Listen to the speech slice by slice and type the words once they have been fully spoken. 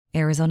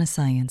Arizona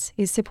Science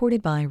is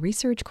supported by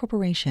Research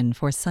Corporation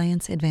for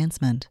Science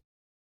Advancement.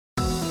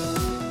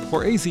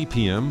 For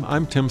AZPM,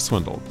 I'm Tim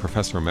Swindle,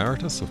 Professor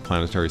Emeritus of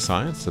Planetary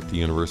Science at the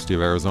University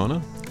of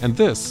Arizona, and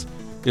this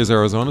is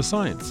Arizona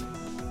Science.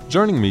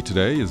 Joining me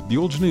today is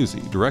Buell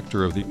Januzzi,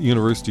 Director of the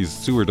university's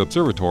Seward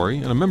Observatory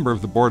and a member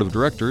of the Board of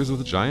Directors of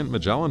the Giant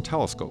Magellan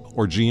Telescope,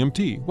 or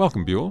GMT.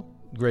 Welcome, Buell.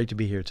 Great to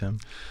be here, Tim.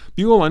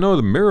 Buell, I know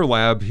the Mirror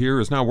Lab here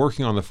is now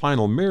working on the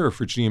final mirror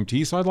for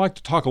GMT, so I'd like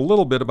to talk a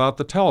little bit about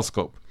the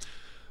telescope.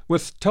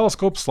 With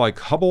telescopes like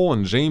Hubble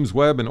and James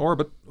Webb in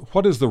orbit,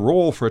 what is the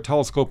role for a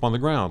telescope on the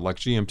ground like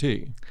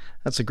GMT?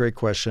 That's a great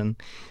question.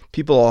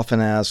 People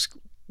often ask,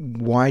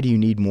 why do you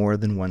need more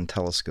than one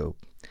telescope?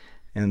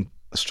 And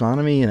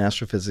astronomy and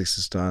astrophysics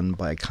is done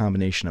by a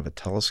combination of a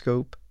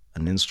telescope,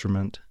 an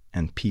instrument,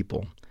 and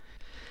people.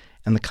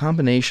 And the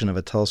combination of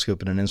a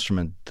telescope and an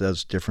instrument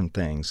does different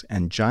things.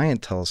 And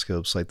giant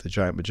telescopes like the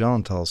Giant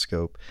Magellan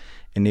Telescope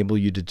enable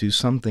you to do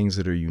some things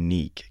that are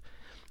unique.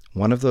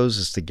 One of those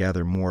is to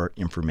gather more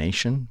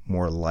information,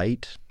 more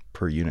light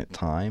per unit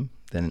time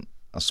than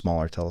a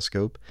smaller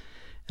telescope.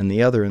 And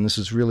the other, and this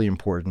is really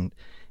important,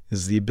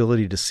 is the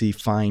ability to see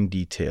fine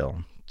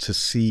detail, to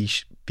see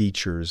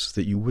features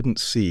that you wouldn't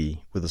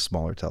see with a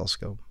smaller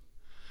telescope.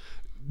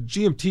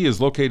 GMT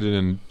is located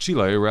in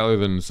Chile rather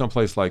than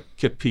someplace like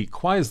Kitt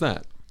Peak. Why is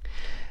that?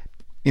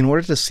 In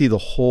order to see the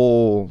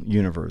whole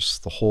universe,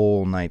 the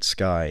whole night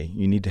sky,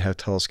 you need to have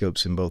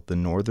telescopes in both the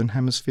northern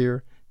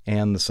hemisphere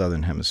and the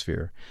southern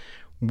hemisphere.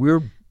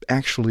 We're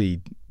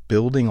actually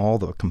building all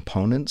the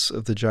components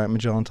of the Giant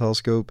Magellan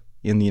Telescope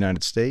in the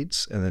United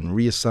States and then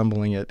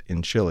reassembling it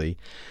in Chile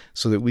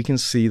so that we can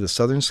see the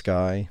southern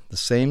sky, the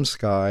same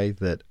sky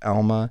that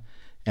ALMA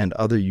and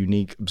other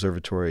unique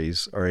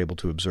observatories are able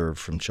to observe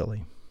from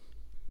Chile.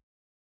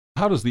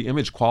 How does the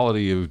image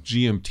quality of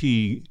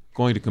GMT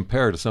going to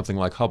compare to something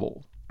like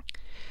Hubble?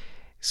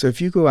 So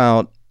if you go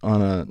out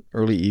on an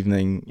early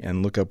evening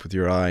and look up with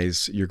your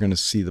eyes, you're going to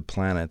see the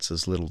planets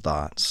as little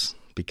dots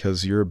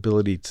because your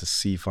ability to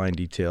see fine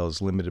detail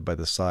is limited by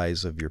the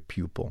size of your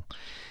pupil.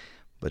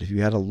 But if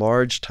you had a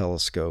large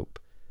telescope,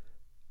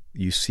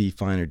 you see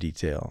finer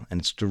detail,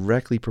 and it's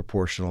directly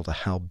proportional to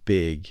how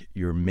big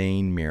your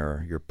main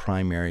mirror, your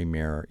primary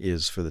mirror,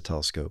 is for the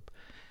telescope.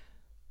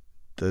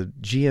 The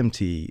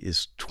GMT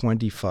is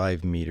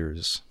 25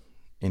 meters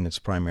in its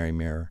primary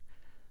mirror.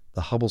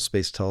 The Hubble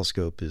Space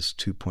Telescope is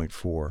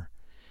 2.4.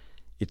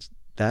 It's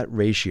that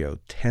ratio,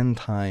 10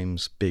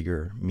 times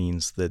bigger,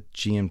 means that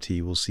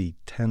GMT will see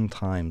 10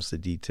 times the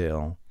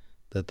detail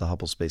that the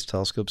Hubble Space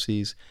Telescope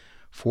sees,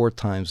 4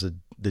 times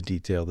the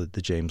detail that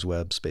the James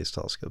Webb Space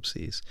Telescope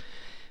sees.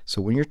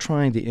 So when you're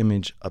trying to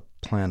image a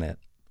planet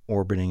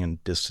orbiting a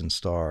distant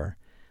star,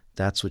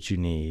 that's what you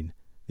need,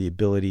 the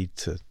ability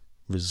to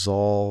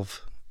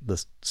resolve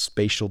the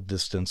spatial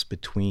distance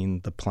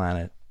between the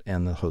planet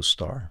and the host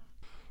star.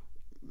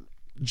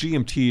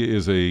 GMT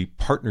is a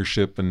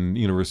partnership, and the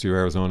University of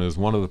Arizona is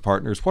one of the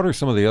partners. What are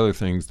some of the other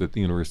things that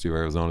the University of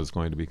Arizona is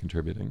going to be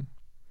contributing?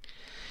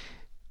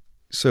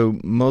 So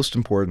most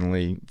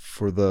importantly,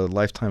 for the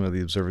lifetime of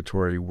the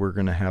observatory, we're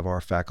going to have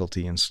our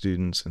faculty and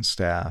students and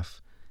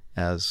staff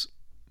as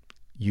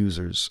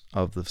users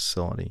of the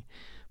facility.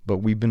 But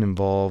we've been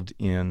involved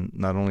in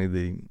not only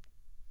the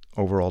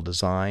overall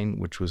design,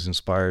 which was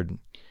inspired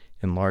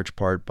in large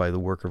part by the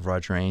work of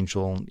Roger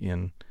Angel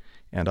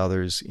and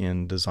others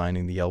in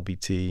designing the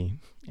LBT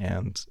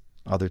and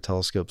other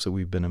telescopes that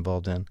we've been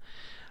involved in.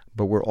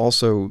 But we're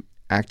also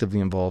actively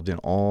involved in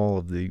all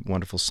of the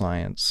wonderful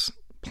science,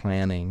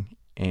 planning,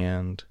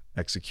 and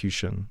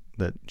execution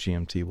that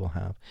GMT will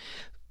have.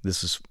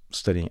 This is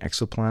studying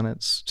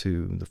exoplanets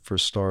to the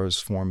first stars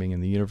forming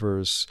in the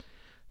universe,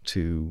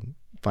 to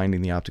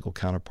finding the optical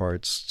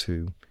counterparts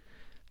to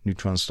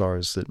neutron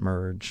stars that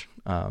merge.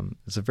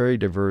 It's a very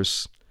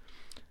diverse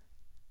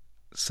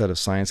set of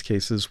science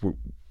cases.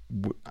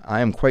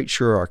 I am quite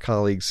sure our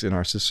colleagues in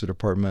our sister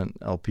department,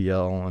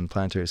 LPL and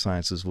Planetary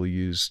Sciences, will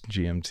use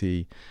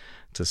GMT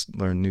to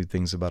learn new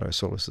things about our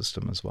solar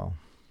system as well.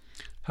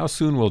 How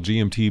soon will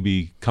GMT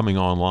be coming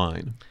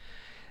online?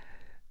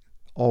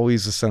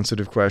 Always a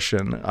sensitive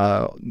question.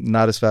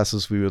 Not as fast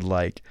as we would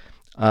like.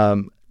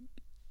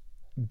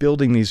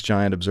 Building these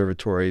giant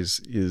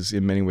observatories is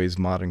in many ways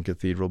modern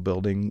cathedral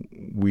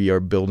building. We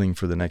are building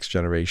for the next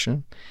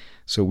generation.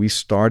 So we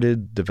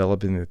started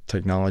developing the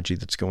technology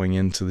that's going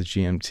into the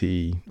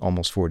GMT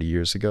almost 40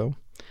 years ago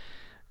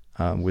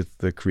with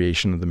the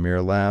creation of the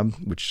Mirror Lab,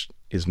 which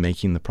is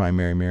making the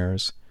primary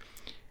mirrors.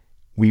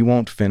 We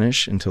won't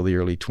finish until the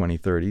early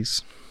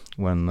 2030s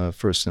when the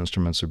first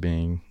instruments are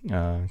being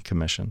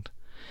commissioned.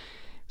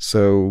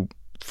 So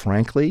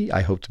frankly,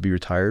 I hope to be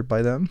retired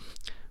by then,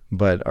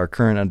 but our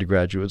current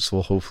undergraduates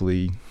will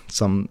hopefully,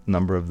 some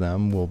number of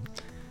them will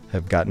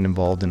have gotten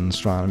involved in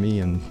astronomy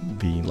and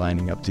be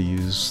lining up to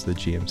use the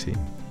GMT.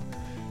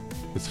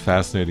 It's a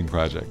fascinating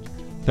project.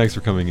 Thanks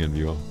for coming in,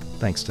 Buell.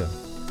 Thanks, Tim.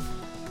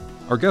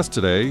 Our guest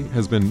today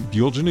has been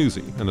Buell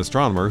Januzzi, an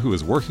astronomer who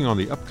is working on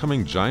the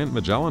upcoming Giant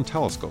Magellan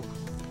Telescope.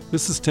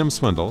 This is Tim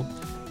Swindle,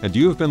 and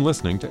you have been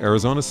listening to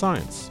Arizona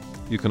Science.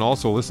 You can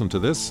also listen to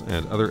this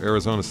and other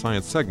Arizona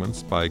Science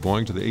segments by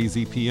going to the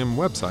AZPM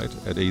website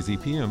at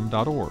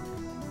azpm.org.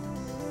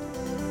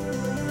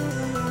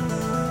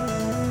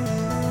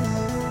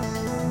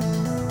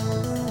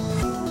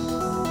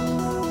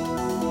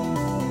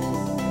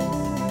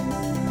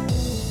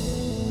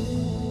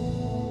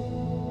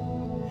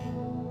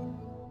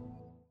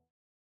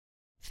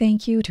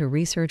 Thank you to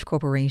Research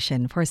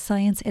Corporation for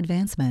Science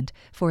Advancement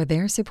for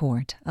their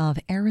support of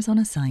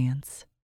Arizona Science.